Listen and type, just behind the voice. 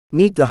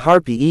Meet the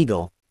Harpy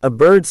Eagle, a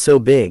bird so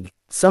big,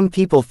 some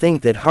people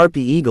think that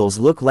Harpy Eagles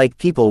look like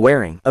people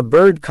wearing a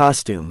bird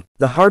costume.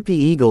 The Harpy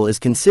Eagle is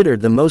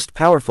considered the most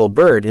powerful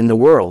bird in the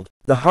world.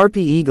 The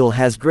Harpy Eagle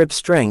has grip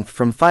strength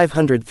from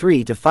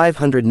 503 to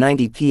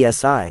 590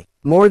 psi,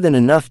 more than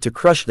enough to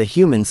crush the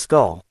human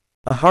skull.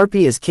 A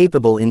harpy is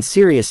capable in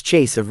serious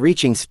chase of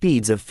reaching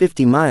speeds of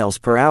 50 miles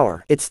per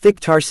hour. Its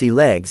thick tarsi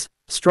legs,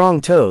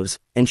 strong toes,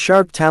 and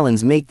sharp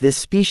talons make this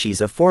species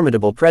a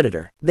formidable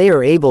predator. They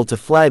are able to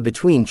fly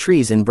between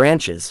trees and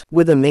branches,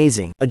 with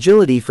amazing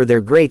agility for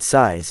their great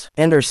size,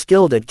 and are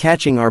skilled at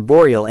catching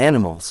arboreal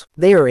animals.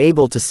 They are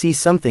able to see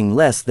something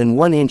less than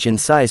 1 inch in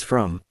size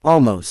from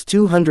almost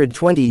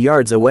 220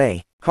 yards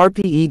away.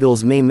 Harpy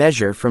eagles may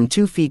measure from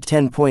 2 feet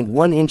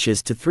 10.1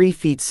 inches to 3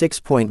 feet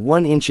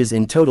 6.1 inches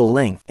in total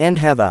length, and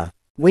have a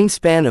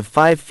wingspan of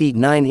 5 feet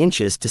 9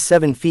 inches to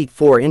 7 feet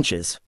 4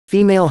 inches.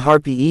 Female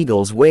Harpy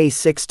Eagles weigh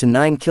 6 to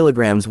 9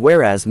 kilograms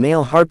whereas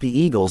male Harpy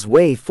Eagles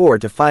weigh 4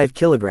 to 5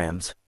 kilograms.